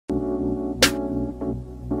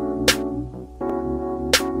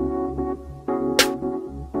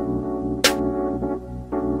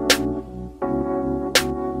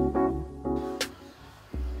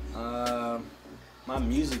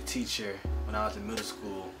teacher when I was in middle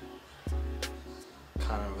school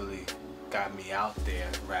kind of really got me out there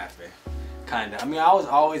rapping. Kinda. I mean, I was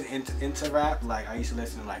always into rap. Like, I used to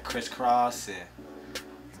listen to like Crisscross and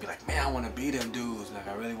be like, man, I want to be them dudes. Like,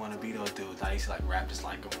 I really want to be those dudes. I used to like rap just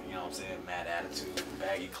like them, you know what I'm saying? Mad attitude,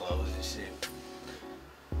 baggy clothes and shit.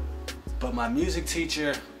 But my music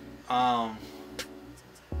teacher,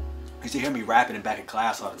 used to hear me rapping in back in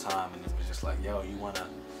class all the time, and it was just like, yo, you wanna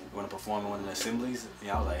perform in one of the assemblies?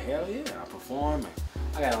 And I was like, hell yeah, I perform. And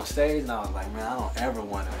I got on stage, and I was like, man, I don't ever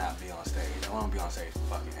want to not be on stage. I want to be on stage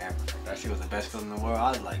fucking ever. That shit was the best feeling in the world.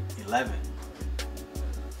 I was like 11.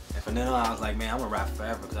 And from then on, I was like, man, I'm gonna rap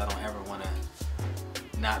forever because I don't ever want to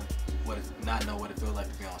not know what it feels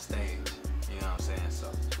like to be on stage. You know what I'm saying?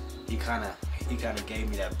 So he kind of gave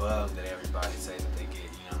me that bug that everybody says that they get.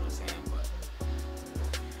 You know what I'm saying?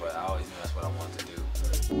 But I always knew that's what I wanted to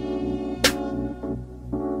do.